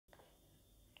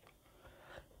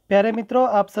प्यारे मित्रों,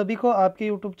 आप सभी को आपके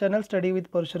YouTube channel study with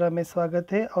Parshuram में स्वागत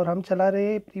है। और हम चला रहे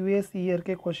हैं प्रीवियस ईयर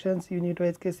के क्वेश्चंस यूनिट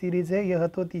वाइज के सीरीज़ है। यह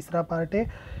तो तीसरा पार्ट है।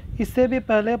 इससे भी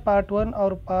पहले पार्ट 1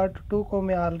 और पार्ट 2 को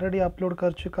मैं ऑलरेडी अपलोड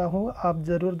कर चुका हूं, आप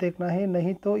ज़रूर देखना है।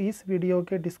 नहीं तो इस वीडियो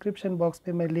के डिस्क्रिप्शन बॉक्स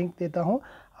पे मैं लिंक देता हूं,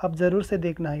 आप ज़रूर से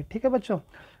देखना है। ठीक है बच्चों।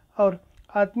 और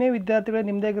ಆತ್ಮೀಯ ವಿದ್ಯಾರ್ಥಿಗಳೇ,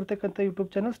 ನಿಮ್ಮದೇ ಆಗಿರತಕ್ಕಂಥ ಯೂಟ್ಯೂಬ್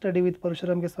ಚಾನಲ್ ಸ್ಟಡಿ ವಿತ್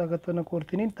ಪರಶುರಾಮ್ಗೆ ಸ್ವಾಗತವನ್ನು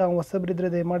ಕೋರ್ತೀನಿ. ತಾವು ಹೊಸಬರಿದ್ದರೆ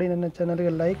ದಯಮಾಡಿ ನನ್ನ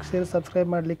ಚಾನಲ್ಗೆ ಲೈಕ್, ಶೇರ್, ಸಬ್ಸ್ಕ್ರೈಬ್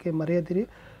ಮಾಡಲಿಕ್ಕೆ ಮರೆಯದಿರಿ.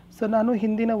 ಸೊ ನಾನು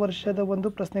ಹಿಂದಿನ ವರ್ಷದ ಒಂದು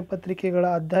ಪ್ರಶ್ನೆ ಪತ್ರಿಕೆಗಳ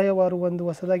ಅಧ್ಯಾಯವಾರು ಒಂದು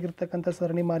ಹೊಸದಾಗಿರ್ತಕ್ಕಂಥ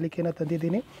ಸರಣಿ ಮಾಲಿಕೆಯನ್ನು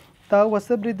ತಂದಿದ್ದೀನಿ. ತಾವು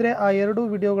ಹೊಸಬರಿದ್ದರೆ ಆ ಎರಡು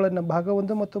ವಿಡಿಯೋಗಳನ್ನು ಭಾಗ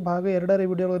 1 ಮತ್ತು ಭಾಗ 2ರ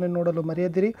ವಿಡಿಯೋಗಳನ್ನು ನೋಡಲು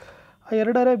ಮರೆಯದಿರಿ. ಆ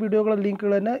 2ರ ವಿಡಿಯೋಗಳ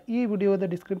ಲಿಂಕ್ಗಳನ್ನು ಈ ವಿಡಿಯೋದ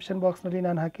ಡಿಸ್ಕ್ರಿಪ್ಷನ್ ಬಾಕ್ಸ್ನಲ್ಲಿ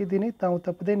ನಾನು ಹಾಕಿದ್ದೀನಿ. ತಾವು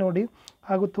ತಪ್ಪದೇ ನೋಡಿ.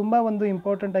 ಹಾಗೂ ತುಂಬ ಒಂದು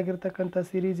ಇಂಪಾರ್ಟೆಂಟ್ ಆಗಿರ್ತಕ್ಕಂಥ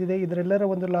ಸೀರೀಸ್ ಇದೆ. ಇದರೆಲ್ಲರ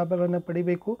ಒಂದು ಲಾಭಗಳನ್ನು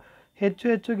ಪಡಿಬೇಕು.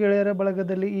 ಹೆಚ್ಚು ಗೆಳೆಯರ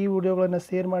ಬಳಗದಲ್ಲಿ ಈ ವಿಡಿಯೋಗಳನ್ನು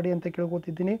ಶೇರ್ ಮಾಡಿ ಅಂತ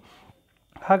ಕೇಳ್ಕೊತಿದ್ದೀನಿ.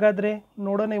 ಹಾಗಾದರೆ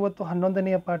ನೋಡೋಣ ಇವತ್ತು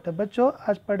 11ನೇ ಪಾಠ. बच्चों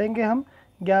आज पढ़ेंगे हम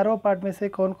 11 पार्ट में से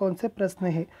कौन कौन से प्रश्न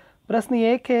हैं. प्रश्न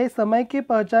 1 है, समय की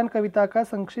पहचान कविता का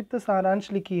संक्षिप्त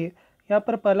सारांश लिखिए. यहाँ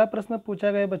पर पहला प्रश्न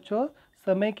पूछा गया बच्चों,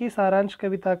 समय की सारांश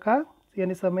कविता का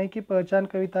यानी समय की पहचान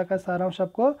कविता का सारांश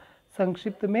आपको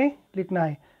संक्षिप्त में लिखना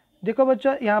है. देखो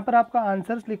बच्चों, यहाँ पर आपका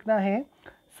आंसर्स लिखना है.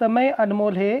 समय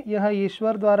अनमोल है, यह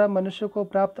ईश्वर द्वारा मनुष्य को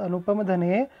प्राप्त अनुपम धन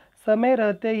है. समय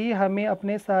रहते ही हमें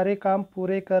अपने सारे काम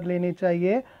पूरे कर लेने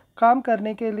चाहिए. काम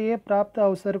करने के लिए प्राप्त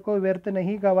अवसर को व्यर्थ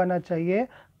नहीं गंवाना चाहिए.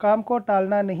 काम को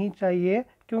टालना नहीं चाहिए,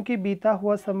 क्योंकि बीता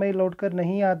हुआ समय लौटकर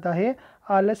नहीं आता है.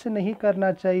 आलस्य नहीं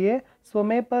करना चाहिए.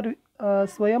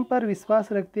 स्वयं पर विश्वास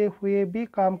रखते हुए भी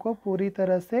काम को पूरी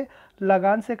तरह से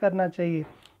लगान से करना चाहिए.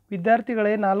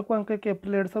 ವಿದ್ಯಾರ್ಥಿಗಳೇ, 4 ಅಂಕಕ್ಕೆ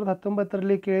ಏಪ್ರಿಲ್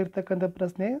 2019ರಲ್ಲಿ ಕೇಳಿರ್ತಕ್ಕಂಥ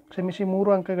ಪ್ರಶ್ನೆ, ಕ್ಷಮಿಸಿ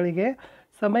 3 ಅಂಕಗಳಿಗೆ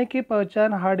ಸಮಯ ಕಿ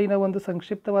ಪಹಚಾನ್ ಹಾಡಿನ ಒಂದು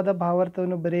ಸಂಕ್ಷಿಪ್ತವಾದ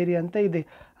ಭಾವಾರ್ಥವನ್ನು ಬರೆಯಿರಿ ಅಂತ ಇದೆ.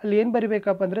 ಅಲ್ಲಿ ಏನು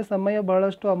ಬರಿಬೇಕಪ್ಪ ಅಂದರೆ, ಸಮಯ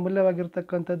ಬಹಳಷ್ಟು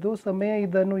ಅಮೂಲ್ಯವಾಗಿರ್ತಕ್ಕಂಥದ್ದು. ಸಮಯ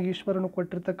ಇದನ್ನು ಈಶ್ವರನು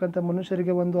ಕೊಟ್ಟಿರ್ತಕ್ಕಂಥ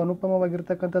ಮನುಷ್ಯರಿಗೆ ಒಂದು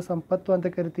ಅನುಪಮವಾಗಿರ್ತಕ್ಕಂಥ ಸಂಪತ್ತು ಅಂತ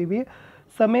ಕರಿತೀವಿ.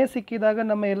 ಸಮಯ ಸಿಕ್ಕಿದಾಗ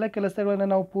ನಮ್ಮ ಎಲ್ಲ ಕೆಲಸಗಳನ್ನು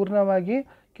ನಾವು ಪೂರ್ಣವಾಗಿ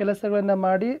ಕೆಲಸಗಳನ್ನು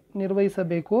ಮಾಡಿ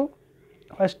ನಿರ್ವಹಿಸಬೇಕು.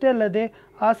 ಅಷ್ಟೇ ಅಲ್ಲದೆ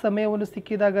ಆ ಸಮಯವನ್ನು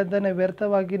ಸಿಕ್ಕಿದಾಗ ಅದನ್ನು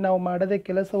ವ್ಯರ್ಥವಾಗಿ ನಾವು ಮಾಡದೆ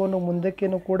ಕೆಲಸವನ್ನು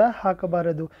ಮುಂದಕ್ಕೇನು ಕೂಡ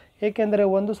ಹಾಕಬಾರದು. ಏಕೆಂದರೆ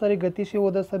ಒಂದು ಸಾರಿ ಗತಿಸಿ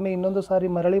ಹೋದ ಸಮಯ ಇನ್ನೊಂದು ಸಾರಿ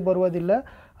ಮರಳಿ ಬರುವುದಿಲ್ಲ.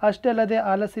 ಅಷ್ಟೇ ಅಲ್ಲದೆ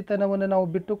ಆಲಸ್ಯತನವನ್ನು ನಾವು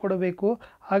ಬಿಟ್ಟು ಕೊಡಬೇಕು.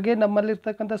 ಹಾಗೆ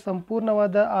ನಮ್ಮಲ್ಲಿರ್ತಕ್ಕಂಥ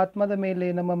ಸಂಪೂರ್ಣವಾದ ಆತ್ಮದ ಮೇಲೆ,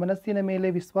 ನಮ್ಮ ಮನಸ್ಸಿನ ಮೇಲೆ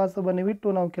ವಿಶ್ವಾಸವನ್ನು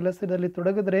ಇಟ್ಟು ನಾವು ಕೆಲಸದಲ್ಲಿ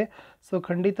ತೊಡಗಿದ್ರೆ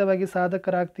ಖಂಡಿತವಾಗಿ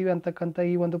ಸಾಧಕರಾಗ್ತೀವಿ ಅಂತಕ್ಕಂಥ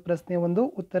ಈ ಒಂದು ಪ್ರಶ್ನೆಯ ಒಂದು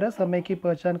ಉತ್ತರ समय की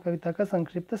पहचान कविता का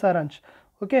संक्षिप्त सारांश.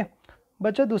 ओके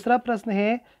बच्चों, दूसरा प्रश्न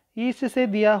है, ईश से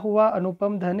दिया हुआ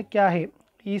अनुपम धन क्या है.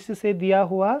 ईश से दिया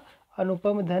हुआ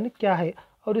अनुपम धन क्या है.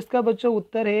 और इसका बच्चों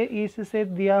उत्तर है, ईश से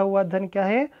दिया हुआ धन क्या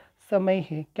है, समय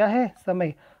है. क्या है,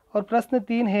 समय. और प्रश्न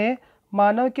 3 है,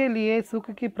 मानव के लिए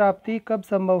सुख की प्राप्ति कब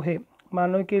संभव है.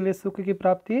 मानव के लिए सुख की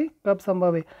प्राप्ति कब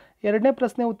संभव है. ಎರಡನೇ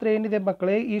ಪ್ರಶ್ನೆ ಉತ್ತರ ಏನಿದೆ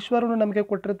ಮಕ್ಕಳೇ, ಈಶ್ವರನು ನಮಗೆ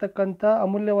ಕೊಟ್ಟಿರತಕ್ಕಂಥ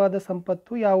ಅಮೂಲ್ಯವಾದ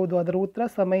ಸಂಪತ್ತು ಯಾವುದು, ಅದರ ಉತ್ತರ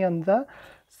ಸಮಯ ಅಂತ.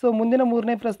 ಸೊ ಮುಂದಿನ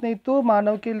 3ನೇ ಪ್ರಶ್ನೆ ಇತ್ತು,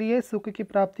 ಮಾನವಕ್ಕೆ ಲಿಯೇ ಸುಖ ಕಿ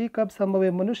ಪ್ರಾಪ್ತಿ ಕಬ್ ಸಂಭವ.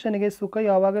 ಮನುಷ್ಯನಿಗೆ ಸುಖ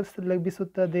ಯಾವಾಗ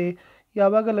ಲಭಿಸುತ್ತದೆ,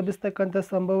 ಯಾವಾಗ ಲಭಿಸ್ತಕ್ಕಂಥ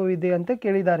ಸಂಭವವಿದೆ ಅಂತ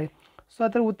ಕೇಳಿದ್ದಾರೆ. ಸೊ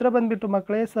ಅದರ ಉತ್ತರ ಬಂದ್ಬಿಟ್ಟು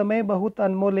ಮಕ್ಕಳೇ, ಸಮಯ ಬಹುತ್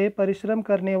ಅನ್ಮೋಲ್ है, परिश्रम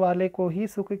करने वाले को ही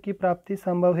सुख की प्राप्ति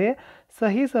संभव है.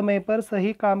 सही समय पर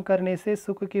सही काम करने से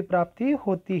सुख की प्राप्ति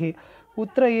होती है.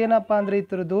 ಉತ್ತರ ಏನಪ್ಪ ಅಂದರೆ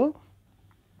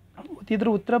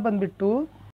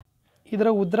ಇದರ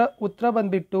ಉತ್ತರ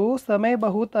ಬಂದ್ಬಿಟ್ಟು ಸಮಯ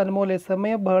ಬಹುತ್ ಅನ್ಮೋಲ್ಯ.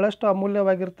 ಸಮಯ ಬಹಳಷ್ಟು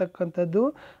ಅಮೂಲ್ಯವಾಗಿರ್ತಕ್ಕಂಥದ್ದು.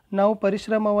 ನಾವು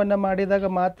ಪರಿಶ್ರಮವನ್ನು ಮಾಡಿದಾಗ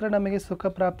ಮಾತ್ರ ನಮಗೆ ಸುಖ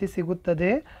ಪ್ರಾಪ್ತಿ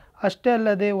ಸಿಗುತ್ತದೆ. ಅಷ್ಟೇ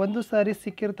ಅಲ್ಲದೆ ಒಂದು ಸಾರಿ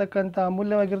ಸಿಕ್ಕಿರ್ತಕ್ಕಂಥ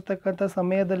ಅಮೂಲ್ಯವಾಗಿರ್ತಕ್ಕಂಥ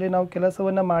ಸಮಯದಲ್ಲಿ ನಾವು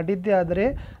ಕೆಲಸವನ್ನು ಮಾಡಿದ್ದೇ ಆದರೆ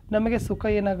ನಮಗೆ ಸುಖ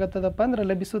ಏನಾಗುತ್ತದಪ್ಪ ಅಂದರೆ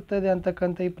ಲಭಿಸುತ್ತದೆ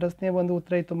ಅಂತಕ್ಕಂಥ ಈ ಪ್ರಶ್ನೆಯ ಒಂದು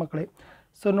ಉತ್ತರ ಇತ್ತು ಮಕ್ಕಳೇ.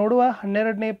 ಸೊ ನೋಡುವ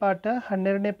 12ನೇ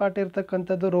ಪಾಠ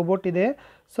ಇರ್ತಕ್ಕಂಥದ್ದು ರೋಬೋಟ್ ಇದೆ.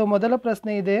 ಸೊ ಮೊದಲ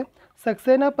ಪ್ರಶ್ನೆ ಇದೆ,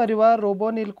 सक्सेना परिवार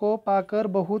रोबोनिल को पाकर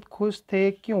बहुत खुश थे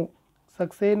क्यों.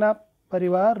 सक्सेना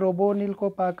परिवार रोबोनिल को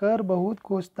पाकर बहुत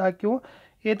खुश था क्यों.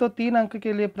 ये तो 3 अंक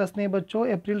के लिए प्रश्न है बच्चों,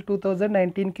 अप्रैल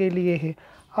 2019 के लिए है.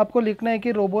 आपको लिखना है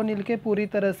कि रोबोनिल के पूरी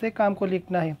तरह से काम को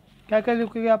लिखना है. क्या क्या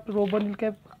लिखोगे आप रोबोनिल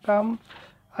के काम.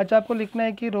 अच्छा, आपको लिखना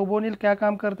है कि रोबोनिल क्या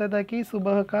काम करता था कि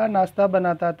सुबह का नाश्ता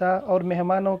बनाता था और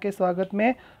मेहमानों के स्वागत में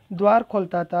द्वार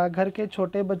खोलता था. घर के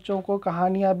छोटे बच्चों को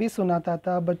कहानियाँ भी सुनाता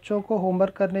था. बच्चों को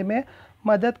होमवर्क करने में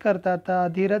मदद करता था.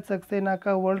 धीरज सक्सेना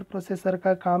का वर्ड प्रोसेसर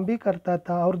का काम भी करता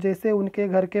था. और जैसे उनके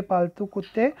घर के पालतू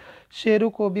कुत्ते शेरू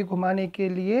को भी घुमाने के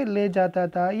लिए ले जाता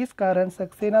था. इस कारण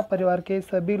सक्सेना परिवार के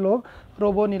सभी लोग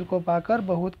रोबोनिल को पाकर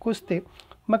बहुत खुश थे.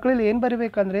 ಮಕ್ಕಳಲ್ಲಿ ಏನು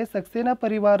ಬರಬೇಕಂದ್ರೆ, ಸಕ್ಸೇನಾ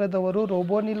ಪರಿವಾರದವರು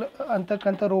ರೋಬೋನಿಲ್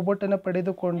ಅಂತಕ್ಕಂಥ ರೋಬೋಟನ್ನು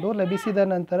ಪಡೆದುಕೊಂಡು ಲಭಿಸಿದ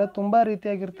ನಂತರ ತುಂಬ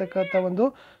ರೀತಿಯಾಗಿರ್ತಕ್ಕಂಥ ಒಂದು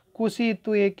ಖುಷಿ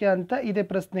ಇತ್ತು. ಏಕೆ ಅಂತ ಇದೆ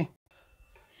ಪ್ರಶ್ನೆ.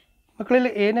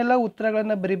 ಮಕ್ಕಳಲ್ಲಿ ಏನೆಲ್ಲ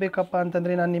ಉತ್ತರಗಳನ್ನು ಬರಿಬೇಕಪ್ಪ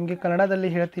ಅಂತಂದರೆ ನಾನು ನಿಮಗೆ ಕನ್ನಡದಲ್ಲಿ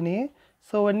ಹೇಳ್ತೀನಿ.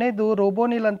 ಸೊ ಒಂದನೇದು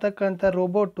ರೋಬೋನಿಲ್ ಅಂತಕ್ಕಂಥ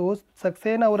ರೋಬೋಟು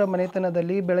ಸಕ್ಸೇನಾ ಅವರ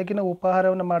ಮನೆತನದಲ್ಲಿ ಬೆಳಗಿನ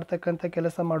ಉಪಹಾರವನ್ನು ಮಾಡ್ತಕ್ಕಂಥ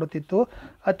ಕೆಲಸ ಮಾಡುತ್ತಿತ್ತು.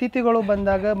 ಅತಿಥಿಗಳು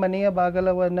ಬಂದಾಗ ಮನೆಯ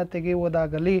ಬಾಗಿಲವನ್ನು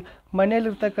ತೆಗೆಯುವುದಾಗಲಿ,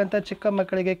 ಮನೆಯಲ್ಲಿರ್ತಕ್ಕಂಥ ಚಿಕ್ಕ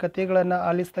ಮಕ್ಕಳಿಗೆ ಕಥೆಗಳನ್ನು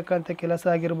ಆಲಿಸ್ತಕ್ಕಂಥ ಕೆಲಸ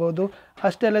ಆಗಿರ್ಬೋದು.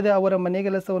 ಅಷ್ಟೇ ಅಲ್ಲದೆ ಅವರ ಮನೆ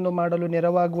ಕೆಲಸವನ್ನು ಮಾಡಲು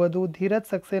ನೆರವಾಗುವುದು.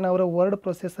 ಧೀರಜ್ ಸಕ್ಸೇನಾ ಅವರ ವರ್ಡ್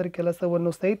ಪ್ರೊಸೆಸರ್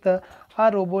ಕೆಲಸವನ್ನು ಸಹಿತ ಆ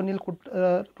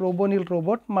ರೋಬೋನಿಲ್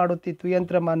ರೋಬೋಟ್ ಮಾಡುತ್ತಿತ್ತು,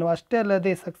 ಯಂತ್ರಮಾನವ. ಅಷ್ಟೇ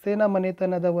ಅಲ್ಲದೆ ಸಕ್ಸೇನಾ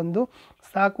ಮನೆತನದ ಒಂದು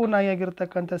ಸಾಕು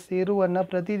ನಾಯಿಯಾಗಿರ್ತಕ್ಕಂಥ ಸೇರುವನ್ನು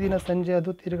ಪ್ರತಿದಿನ ಸಂಜೆ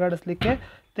ಅದು ತಿರುಗಾಡಿಸ್ಲಿಕ್ಕೆ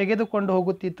ತೆಗೆದುಕೊಂಡು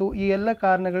ಹೋಗುತ್ತಿತ್ತು. ಈ ಎಲ್ಲ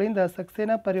ಕಾರಣಗಳಿಂದ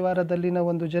ಸಕ್ಸೇನಾ ಪರಿವಾರದಲ್ಲಿನ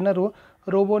ಒಂದು ಜನರು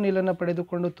ರೋಬೋನಿಲನ್ನು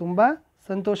ಪಡೆದುಕೊಂಡು ತುಂಬ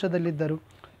ಸಂತೋಷದಲ್ಲಿದ್ದರು.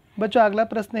 बच्चों अगला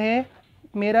प्रश्न है,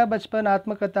 मेरा बचपन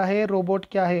आत्मकथा है, रोबोट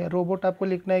क्या है? रोबोट आपको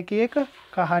लिखना है कि एक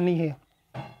कहानी है।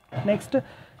 नेक्स्ट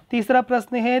तीसरा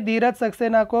प्रश्न है, धीरज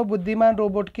सक्सेना को बुद्धिमान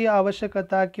रोबोट की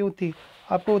आवश्यकता क्यों थी?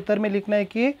 आपको उत्तर में लिखना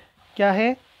है कि क्या है।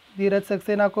 धीरज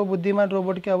सक्सेना को बुद्धिमान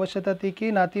रोबोट की आवश्यकता थी कि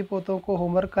नाती पोतों को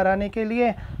होमवर्क कराने के लिए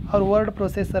और ವರ್ಡ್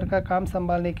ಪ್ರೊಸೆಸರ್ का काम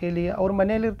संभालने के लिए, ಅವ್ರ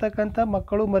ಮನೆಯಲ್ಲಿರ್ತಕ್ಕಂಥ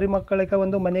ಮಕ್ಕಳು ಮರಿಮಕ್ಕಳಿಗೆ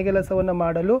ಒಂದು ಮನೆ ಕೆಲಸವನ್ನು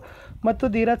ಮಾಡಲು ಮತ್ತು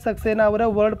ಧೀರಜ್ ಸಕ್ಸೇನಾ ಅವರ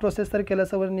ವರ್ಡ್ ಪ್ರೊಸೆಸರ್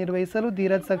ಕೆಲಸವನ್ನು ನಿರ್ವಹಿಸಲು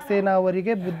ಧೀರಜ್ ಸಕ್ಸೇನಾ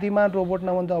ಅವರಿಗೆ ಬುದ್ಧಿಮಾನ್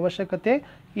ರೋಬೋಟ್ನ ಒಂದು ಅವಶ್ಯಕತೆ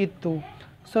ಇತ್ತು.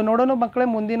 ಸೊ ನೋಡೋಣ ಮಕ್ಕಳೇ,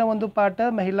 ಮುಂದಿನ ಒಂದು ಪಾಠ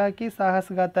ಮಹಿಳಾ ಕಿ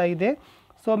ಸಾಹಸಗಾಥ ಇದೆ.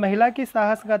 ಸೊ ಮಹಿಳಾ ಕಿ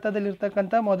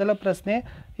ಸಾಹಸಗಾಥದಲ್ಲಿರ್ತಕ್ಕಂಥ ಮೊದಲ ಪ್ರಶ್ನೆ,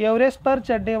 एवरेस्ट पर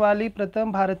चढ़ने वाली प्रथम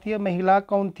भारतीय महिला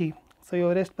कौन थी? सो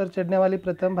एवरेस्ट पर चढ़ने वाली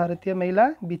प्रथम भारतीय महिला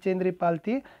बिचेंद्री पाल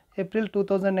थी. अप्रैल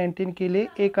 2019 के लिए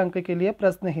 1 अंक के लिए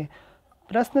प्रश्न है.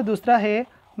 प्रश्न दूसरा है,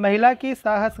 महिला की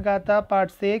साहस गाथा पाठ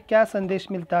से क्या संदेश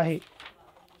मिलता है?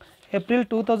 अप्रैल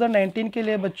 2019 के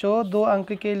लिए बच्चों 2 अंक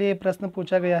के लिए प्रश्न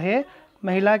पूछा गया है.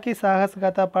 महिला की साहस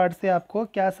गाथा पाठ से आपको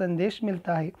क्या संदेश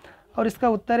मिलता है? और इसका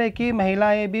उत्तर है कि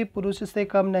महिलाएं भी पुरुष से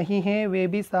कम नहीं हैं, वे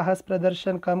भी साहस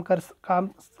प्रदर्शन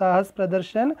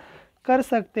कर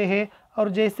सकते हैं. और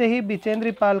जैसे ही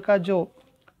बिचेंद्री पाल का जो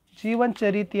जीवन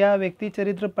चरित्र या व्यक्ति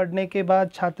चरित्र पढ़ने के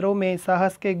बाद छात्रों में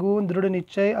साहस के गुण, दृढ़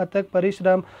निश्चय, अथक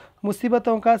परिश्रम,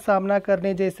 मुसीबतों का सामना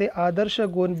करने जैसे आदर्श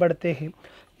गुण बढ़ते हैं.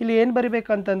 ಇಲ್ಲಿ ಏನು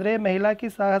ಬರಿಬೇಕಂತಂದರೆ, ಮಹಿಳಾ ಕಿ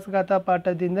ಸಾಹಸಗಾಥಾ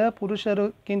ಪಾಠದಿಂದ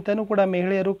ಪುರುಷರಿಗಿಂತನೂ ಕೂಡ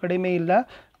ಮಹಿಳೆಯರು ಕಡಿಮೆ ಇಲ್ಲ,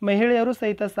 ಮಹಿಳೆಯರು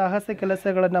ಸಹಿತ ಸಾಹಸ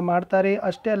ಕೆಲಸಗಳನ್ನು ಮಾಡ್ತಾರೆ.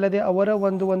 ಅಷ್ಟೇ ಅಲ್ಲದೆ ಅವರ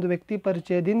ಒಂದು ವ್ಯಕ್ತಿ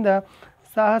ಪರಿಚಯದಿಂದ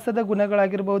ಸಾಹಸದ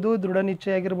ಗುಣಗಳಾಗಿರ್ಬೋದು, ದೃಢ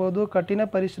ನಿಶ್ಚಯ ಆಗಿರ್ಬೋದು, ಕಠಿಣ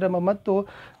ಪರಿಶ್ರಮ ಮತ್ತು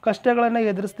ಕಷ್ಟಗಳನ್ನು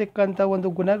ಎದುರಿಸ್ತಕ್ಕಂಥ ಒಂದು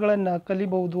ಗುಣಗಳನ್ನು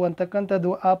ಕಲಿಬಹುದು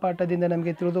ಅಂತಕ್ಕಂಥದ್ದು ಆ ಪಾಠದಿಂದ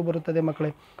ನಮಗೆ ತಿಳಿದು ಬರುತ್ತದೆ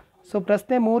ಮಕ್ಕಳೇ. ಸೊ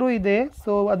ಪ್ರಶ್ನೆ 3 ಇದೆ.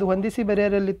 ಸೊ ಅದು ಹೊಂದಿಸಿ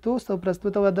ಬರೆಯರಲ್ಲಿತ್ತು. ಸೊ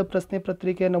ಪ್ರಸ್ತುತವಾದ ಪ್ರಶ್ನೆ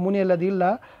ಪತ್ರಿಕೆಯ ನಮೂನೆಯಲ್ಲಿ ಅದಿಲ್ಲ,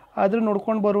 ಆದರೂ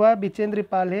ನೋಡ್ಕೊಂಡು ಬರುವ ಬಿಚೇಂದ್ರಿ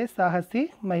ಪಾಲ್ ಹೇ ಸಾಹಸಿ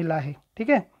ಮಹಿಳಾ ಹೇ.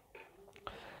 ಟೀಕೆ,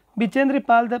 ಬಿಚೇಂದ್ರಿ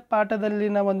ಪಾಲ್ದ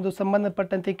ಪಾಠದಲ್ಲಿನ ಒಂದು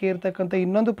ಸಂಬಂಧಪಟ್ಟಂತೆ ಕೇಳಿರ್ತಕ್ಕಂಥ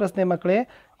ಇನ್ನೊಂದು ಪ್ರಶ್ನೆ ಮಕ್ಕಳೇ,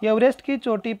 एवरेस्ट की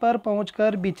चोटी पर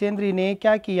पहुंचकर बिचेंद्री ने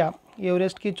क्या किया?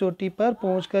 एवरेस्ट की चोटी पर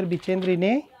पहुंचकर बिचेंद्री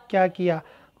ने क्या किया?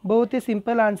 बहुत ही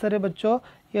सिंपल आंसर है बच्चों.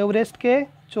 एवरेस्ट के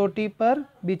चोटी पर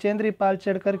बिचेंद्री पाल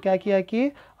चढ़कर क्या किया कि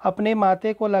अपने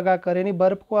माथे को लगाकर, यानी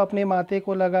बर्फ़ को अपने माथे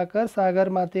को लगाकर सागर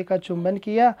माथे का चुंबन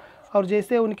किया. और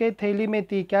जैसे उनके थैली में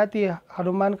थी, क्या थी,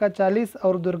 हनुमान का 40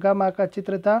 और दुर्गा माँ का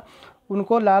चित्र था,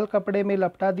 उनको लाल कपड़े में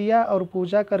लपटा दिया और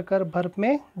पूजा कर बर्फ़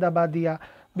में दबा दिया.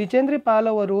 ಬಿಚೇಂದ್ರಿ ಪಾಲ್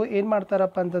ಅವರು ಏನು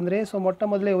ಮಾಡ್ತಾರಪ್ಪ ಅಂತಂದರೆ, ಸೊ ಮೊಟ್ಟ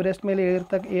ಮೊದಲು ಎವರೆಸ್ಟ್ ಮೇಲೆ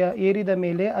ಏರಿದ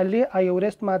ಮೇಲೆ ಅಲ್ಲಿ ಆ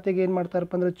ಎವರೆಸ್ಟ್ ಮಾತೆಗೆ ಏನು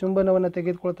ಮಾಡ್ತಾರಪ್ಪ ಅಂದರೆ ಚುಂಬನವನ್ನು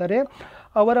ತೆಗೆದುಕೊಳ್ತಾರೆ.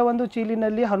 ಅವರ ಒಂದು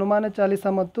ಚೀಲಿನಲ್ಲಿ ಹನುಮಾನ ಚಾಲಿಸ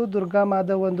ಮತ್ತು ದುರ್ಗಾ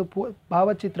ಮಾದ ಒಂದು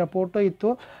ಭಾವಚಿತ್ರ ಫೋಟೋ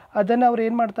ಇತ್ತು. ಅದನ್ನು ಅವ್ರು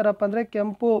ಏನು ಮಾಡ್ತಾರಪ್ಪ ಅಂದರೆ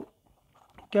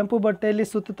ಕೆಂಪು ಬಟ್ಟೆಯಲ್ಲಿ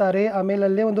ಸುತ್ತಾರೆ. ಆಮೇಲೆ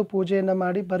ಅಲ್ಲೇ ಒಂದು ಪೂಜೆಯನ್ನು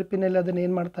ಮಾಡಿ ಬರ್ಪಿನಲ್ಲಿ ಅದನ್ನು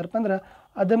ಏನು ಮಾಡ್ತಾರಪ್ಪ ಅಂದ್ರೆ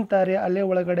ಅದಮ್ತಾರೆ, ಅಲ್ಲೇ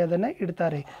ಒಳಗಡೆ ಅದನ್ನು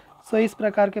ಇಡ್ತಾರೆ. ಸೊ इस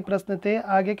प्रकार के प्रश्न थे.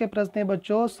 आगे के प्रश्न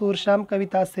बच्चों सूरशाम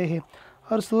कविता से है.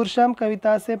 और सूरशाम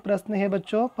कविता से प्रश्न है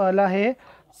बच्चों, पहला है,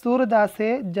 सूरदास है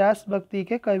जास भक्ति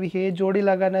के कवि है. जोड़ी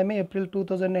लगाना में अप्रैल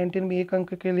 2019 में 1 अंक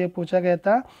के लिए पूछा गया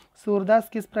था. सूरदास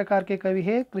किस प्रकार के कवि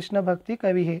है? कृष्ण भक्ति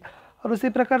कवि है. और उसी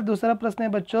प्रकार दूसरा प्रश्न है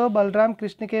बच्चों, बलराम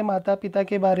कृष्ण के माता पिता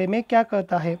के बारे में क्या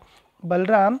कहता है?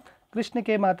 बलराम कृष्ण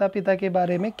के माता पिता के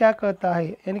बारे में क्या कहता है?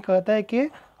 यानी कहता है कि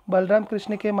बलराम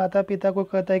कृष्ण के माता पिता को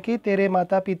कहता है कि तेरे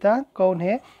माता पिता कौन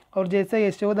है? और जैसे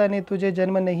यशोदा ने तुझे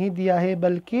जन्म नहीं दिया है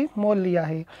बल्कि मोल लिया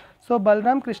है. ಸೊ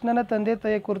ಬಲರಾಮ್ ಕೃಷ್ಣನ ತಂದೆ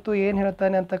ತಾಯಿಯ ಕುರಿತು ಏನು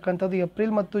ಹೇಳ್ತಾನೆ ಅಂತಕ್ಕಂಥದ್ದು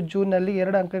ಏಪ್ರಿಲ್ ಮತ್ತು ಜೂನ್ನಲ್ಲಿ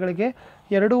 2 ಅಂಕಗಳಿಗೆ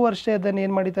 2 ವರ್ಷ ಅದನ್ನು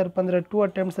ಏನು ಮಾಡಿದ್ದಾರಪ್ಪ ಅಂದರೆ 2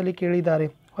 ಅಟೆಂಪ್ಟ್ಸಲ್ಲಿ ಕೇಳಿದ್ದಾರೆ.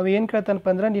 ಅವು ಏನು ಕೇಳ್ತಾನಪ್ಪ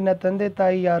ಅಂದ್ರೆ, ನಿನ್ನ ತಂದೆ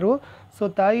ತಾಯಿ ಯಾರು? ಸೊ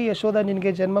ತಾಯಿ ಯಶೋದ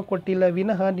ನಿನಗೆ ಜನ್ಮ ಕೊಟ್ಟಿಲ್ಲ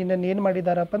ವಿನಃ ನಿನ್ನನ್ನು ಏನು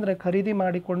ಮಾಡಿದ್ದಾರಪ್ಪ ಅಂದರೆ ಖರೀದಿ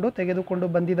ಮಾಡಿಕೊಂಡು ತೆಗೆದುಕೊಂಡು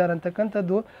ಬಂದಿದ್ದಾರೆ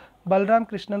ಅಂತಕ್ಕಂಥದ್ದು ಬಲರಾಮ್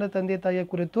ಕೃಷ್ಣನ ತಂದೆ ತಾಯಿಯ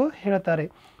ಕುರಿತು ಹೇಳ್ತಾರೆ.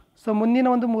 ಸೊ ಮುಂದಿನ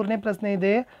ಒಂದು 3ನೇ ಪ್ರಶ್ನೆ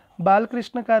ಇದೆ,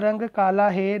 ಬಾಲಕೃಷ್ಣ का रंग काला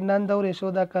है, नंद और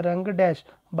यशोदा का रंग डैश.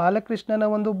 ಬಾಲಕೃಷ್ಣನ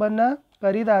ಒಂದು ಬಣ್ಣ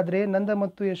ಕರಿದಾದರೆ ನಂದ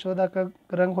ಮತ್ತು ಯಶೋदा का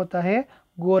रंग होता है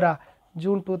गोरा.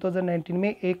 जून 2019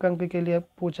 में 1 अंक के लिए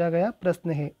पूछा गया प्रश्न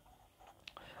है.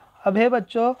 अब है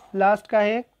बच्चों लास्ट का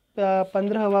है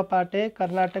 15वां पाठ है,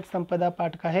 कर्नाटक संपदा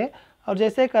पाठ का है. और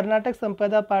जैसे कर्नाटक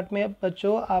संपदा पाठ में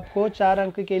बच्चों आपको 4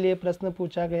 अंक के लिए प्रश्न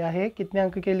पूछा गया है. कितने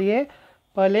अंक के लिए?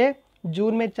 पहले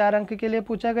जून में 4 अंक के लिए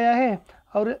पूछा गया है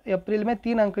और अप्रैल में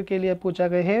 3 अंक के लिए पूछा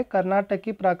गया है। कर्नाटक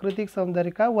की प्राकृतिक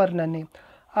सौंदर्य का वर्णन है।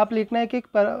 आप लिखना है कि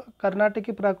कर्नाटक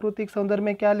की प्राकृतिक सौंदर्य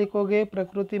में क्या लिखोगे?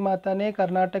 प्रकृति माता ने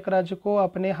कर्नाटक राज्य को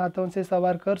अपने हाथों से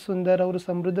संवार कर सुंदर और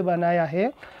समृद्ध बनाया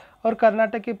है और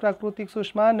कर्नाटक की प्राकृतिक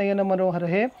सुषमा नयन मनोहर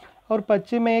है और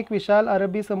पश्चिम में एक विशाल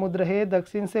अरबी समुद्र है,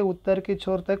 दक्षिण से उत्तर की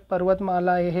छोर तक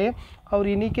पर्वतमालाएं हैं और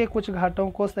इन्हीं के कुछ घाटों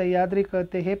को सह्याद्री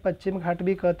कहते हैं, पश्चिम घाट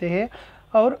भी कहते हैं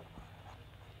और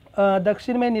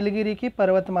ದಕ್ಷಿಣ में ನೀಲಗಿರಿ की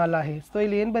ಪರ್ವತಮಾಲಾ है। ಸೊ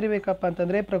ಇಲ್ಲಿ ಏನು ಬರಿಬೇಕಪ್ಪ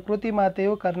ಅಂತಂದರೆ ಪ್ರಕೃತಿ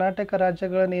ಮಾತೆಯು ಕರ್ನಾಟಕ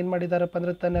ರಾಜ್ಯಗಳನ್ನು ಏನು ಮಾಡಿದಾರಪ್ಪ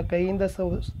ಅಂದರೆ ತನ್ನ ಕೈಯಿಂದ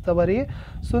ಸವರಿ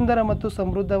ಸುಂದರ ಮತ್ತು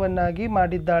ಸಮೃದ್ಧವನ್ನಾಗಿ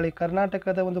ಮಾಡಿದ್ದಾಳೆ।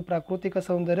 ಕರ್ನಾಟಕದ ಒಂದು ಪ್ರಾಕೃತಿಕ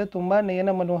ಸೌಂದರ್ಯ ತುಂಬ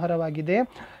ನಯನ ಮನೋಹರವಾಗಿದೆ।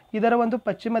 ಇದರ ಒಂದು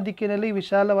ಪಶ್ಚಿಮ ದಿಕ್ಕಿನಲ್ಲಿ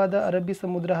ವಿಶಾಲವಾದ ಅರಬ್ಬಿ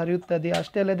ಸಮುದ್ರ ಹರಿಯುತ್ತದೆ।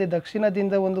 ಅಷ್ಟೇ ಅಲ್ಲದೆ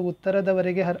ದಕ್ಷಿಣದಿಂದ ಒಂದು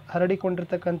ಉತ್ತರದವರೆಗೆ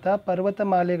ಹರಡಿಕೊಂಡಿರ್ತಕ್ಕಂಥ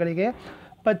ಪರ್ವತಮಾಲೆಗಳಿಗೆ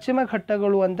ಪಶ್ಚಿಮ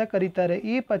ಘಟ್ಟಗಳು ಅಂತ ಕರೀತಾರೆ।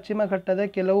 ಈ ಪಶ್ಚಿಮ ಘಟ್ಟದ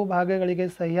ಕೆಲವು ಭಾಗಗಳಿಗೆ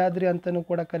ಸಹ್ಯಾದ್ರಿ ಅಂತಲೂ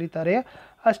ಕೂಡ ಕರೀತಾರೆ।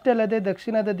 ಅಷ್ಟೇ ಅಲ್ಲದೆ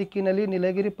ದಕ್ಷಿಣದ ದಿಕ್ಕಿನಲ್ಲಿ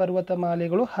ನೀಲಗಿರಿ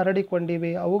ಪರ್ವತಮಾಲೆಗಳು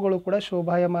ಹರಡಿಕೊಂಡಿವೆ, ಅವುಗಳು ಕೂಡ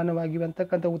ಶೋಭಾಯಮಾನವಾಗಿವೆ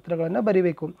ಅಂತಕ್ಕಂಥ ಉತ್ತರಗಳನ್ನು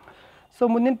ಬರಿಬೇಕು। ಸೊ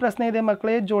ಮುಂದಿನ ಪ್ರಶ್ನೆ ಇದೆ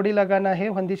ಮಕ್ಕಳೇ, ಜೋಡಿ ಲಗಾನ ಹೇ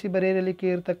ಹೊಂದಿಸಿ ಬರೆಯಲಿಕ್ಕೆ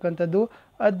ಇರತಕ್ಕಂಥದ್ದು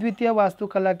ಅದ್ವಿತೀಯ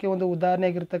ವಾಸ್ತುಕಲಾಕ್ಕೆ ಒಂದು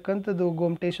ಉದಾಹರಣೆಯಾಗಿರ್ತಕ್ಕಂಥದ್ದು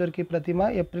ಗೋಮಟೇಶ್ವರ್ ಕಿ ಪ್ರತಿಮಾ,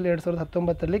 ಏಪ್ರಿಲ್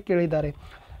 2019 ಕೇಳಿದ್ದಾರೆ।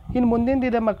 ಇನ್ನು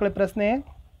ಮುಂದಿನದಿದೆ ಮಕ್ಕಳ ಪ್ರಶ್ನೆ,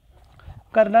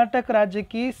 कर्नाटक राज्य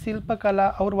की शिल्पकला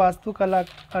और वास्तुकला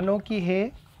अनोखी है,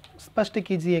 ಸ್ಪಷ್ಟ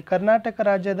कीजिए। ಕರ್ನಾಟಕ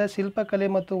ರಾಜ್ಯದ ಶಿಲ್ಪಕಲೆ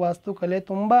ಮತ್ತು ವಾಸ್ತುಕಲೆ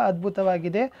ತುಂಬ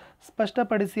ಅದ್ಭುತವಾಗಿದೆ,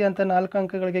 ಸ್ಪಷ್ಟಪಡಿಸಿ ಅಂತ 4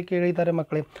 ಅಂಕಗಳಿಗೆ ಕೇಳಿದ್ದಾರೆ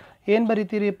ಮಕ್ಕಳೇ। ಏನು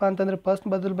ಬರಿತೀರಿಪ್ಪ ಅಂತಂದರೆ ಫಸ್ಟ್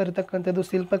ಬದಲು ಬರೀತಕ್ಕಂಥದ್ದು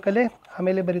ಶಿಲ್ಪಕಲೆ,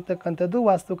 ಆಮೇಲೆ ಬರೀತಕ್ಕಂಥದ್ದು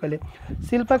ವಾಸ್ತುಕಲೆ।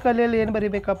 ಶಿಲ್ಪಕಲೆಯಲ್ಲಿ ಏನು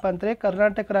ಬರಿಬೇಕಪ್ಪ ಅಂದರೆ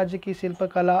ಕರ್ನಾಟಕ ರಾಜ್ಯ की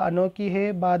शिल्पकला अनोखी है,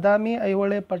 बादामी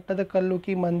ऐहोळे पट्टदकल्लु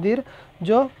की मंदिर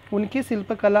जो उनकी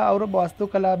शिल्पकला और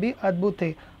वास्तुकला भी अद्भुत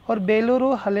है और बेलूरू,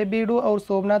 हलेबीडू और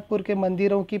सोमनाथपुर के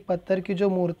मंदिरों की पत्थर की जो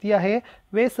मूर्तियां हैं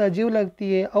वे सजीव लगती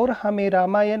है और हमें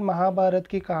रामायण महाभारत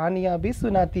की कहानियां भी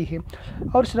सुनाती है।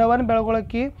 और श्रवण बेलगोಳ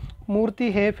की मूर्ति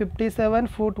है 57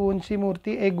 फुट ऊंची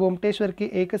मूर्ति, एक गोमटेश्वर की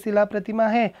एक शिला प्रतिमा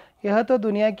है। यह तो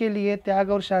दुनिया के लिए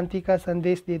त्याग और शांति का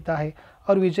संदेश देता है।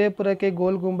 और विजयपुर के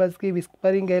गोल गुंबज की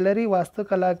विस्परिंग गैलरी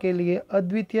वास्तुकला के लिए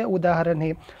अद्वितीय उदाहरण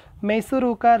है।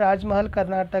 मैसूरू का राजमहल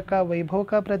कर्नाटक का वैभव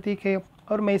का प्रतीक है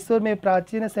और मैसूर में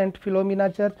प्राचीन Saint Philomena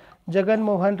church, Jagan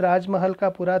Mohan राजमहल का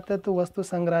पुरातत्व वस्तु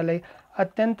संग्रहालय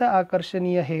अत्यंत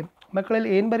आकर्षणीय है। ಮಕ್ಕಳಲ್ಲಿ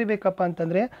ಏನು ಬರಿಬೇಕಪ್ಪ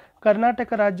ಅಂತಂದರೆ ಕರ್ನಾಟಕ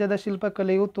ರಾಜ್ಯದ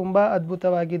ಶಿಲ್ಪಕಲೆಯು ತುಂಬ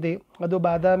ಅದ್ಭುತವಾಗಿದೆ, ಅದು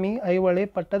ಬಾದಾಮಿ, ಐಹೊಳೆ,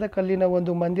 ಪಟ್ಟದಕಲ್ಲಿನ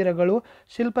ಒಂದು ಮಂದಿರಗಳು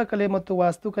ಶಿಲ್ಪಕಲೆ ಮತ್ತು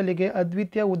ವಾಸ್ತುಕಲೆಗೆ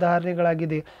ಅದ್ವಿತೀಯ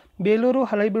ಉದಾಹರಣೆಗಳಾಗಿದೆ। ಬೇಲೂರು,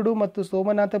 ಹಳೆಬೀಡು ಮತ್ತು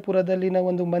ಸೋಮನಾಥಪುರದಲ್ಲಿನ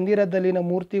ಒಂದು ಮಂದಿರದಲ್ಲಿನ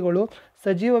ಮೂರ್ತಿಗಳು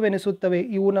ಸಜೀವವೆನಿಸುತ್ತವೆ,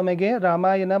 ಇವು ನಮಗೆ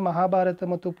ರಾಮಾಯಣ, ಮಹಾಭಾರತ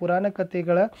ಮತ್ತು ಪುರಾಣ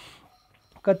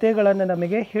ಕಥೆಗಳನ್ನು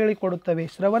ನಮಗೆ ಹೇಳಿಕೊಡುತ್ತವೆ।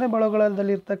 ಶ್ರವಣ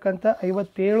ಬೆಳಗೊಳದಲ್ಲಿರ್ತಕ್ಕಂಥ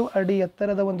 57 ಅಡಿ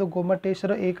ಎತ್ತರದ ಒಂದು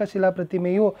ಗೊಮ್ಮಟೇಶ್ವರ ಏಕಶಿಲಾ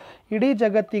ಪ್ರತಿಮೆಯು ಇಡೀ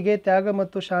ಜಗತ್ತಿಗೆ ತ್ಯಾಗ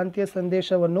ಮತ್ತು ಶಾಂತಿಯ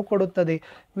ಸಂದೇಶವನ್ನು ಕೊಡುತ್ತದೆ।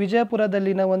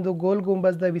 ವಿಜಯಪುರದಲ್ಲಿನ ಒಂದು ಗೋಲ್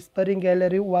ಗುಂಬಜ್ದ ವಿಸ್ಪರಿಂಗ್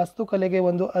ಗ್ಯಾಲರಿಯು ವಾಸ್ತುಕಲೆಗೆ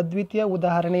ಒಂದು ಅದ್ವಿತೀಯ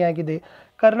ಉದಾಹರಣೆಯಾಗಿದೆ।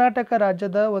 ಕರ್ನಾಟಕ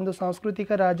ರಾಜ್ಯದ ಒಂದು ಸಾಂಸ್ಕೃತಿಕ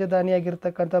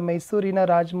ರಾಜಧಾನಿಯಾಗಿರ್ತಕ್ಕಂಥ ಮೈಸೂರಿನ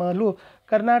ರಾಜಮಹಲು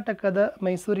ಕರ್ನಾಟಕದ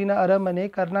ಮೈಸೂರಿನ ಅರಮನೆ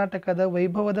ಕರ್ನಾಟಕದ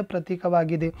ವೈಭವದ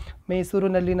ಪ್ರತೀಕವಾಗಿದೆ।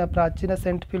 ಮೈಸೂರಿನಲ್ಲಿನ ಪ್ರಾಚೀನ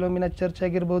सेंट फिलोमिना चर्च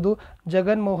ಆಗಿರ್ಬೋದು,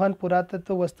 जगन मोहन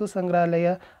पुरातत्व वस्तु संग्रहालय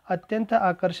अत्यंत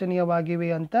आकर्षणीयವಾಗಿವೆ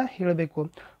ಅಂತ ಹೇಳಬೇಕು।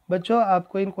 बच्चों,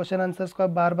 आपको इन क्वेश्चन आंसर्स को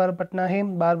बार बार पढ़ना है,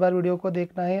 बार बार वीडियो को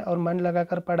देखना है और मन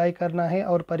लगाकर पढ़ाई करना है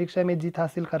और परीक्षा में जीत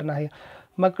हासिल करना है।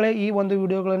 ಮಕ್ಕಳೇ, ಈ ಒಂದು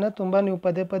ವಿಡಿಯೋಗಳನ್ನು ತುಂಬ ನೀವು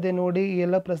ಪದೇ ಪದೇ ನೋಡಿ ಈ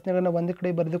ಎಲ್ಲ ಪ್ರಶ್ನೆಗಳನ್ನು ಒಂದು ಕಡೆ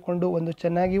ಬರೆದುಕೊಂಡು ಒಂದು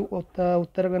ಚೆನ್ನಾಗಿ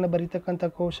ಉತ್ತರಗಳನ್ನು ಬರೀತಕ್ಕಂಥ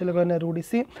ಕೌಶಲ್ಯಗಳನ್ನು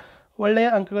ರೂಢಿಸಿ ಒಳ್ಳೆಯ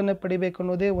ಅಂಕಗಳನ್ನು ಪಡಿಬೇಕು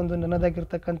ಅನ್ನೋದೇ ಒಂದು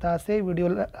ನನ್ನದಾಗಿರ್ತಕ್ಕಂಥ ಆಸೆ। ವಿಡಿಯೋ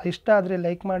ಇಷ್ಟ ಆದರೆ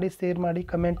ಲೈಕ್ ಮಾಡಿ, ಶೇರ್ ಮಾಡಿ,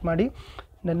 ಕಮೆಂಟ್ ಮಾಡಿ।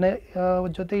 ನನ್ನ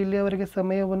ಜೊತೆ ಇಲ್ಲಿಯವರೆಗೆ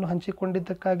ಸಮಯವನ್ನು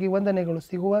ಹಂಚಿಕೊಂಡಿದ್ದಕ್ಕಾಗಿ ವಂದನೆಗಳು।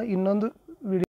 ಸಿಗುವ ಇನ್ನೊಂದು ವಿಡಿಯೋ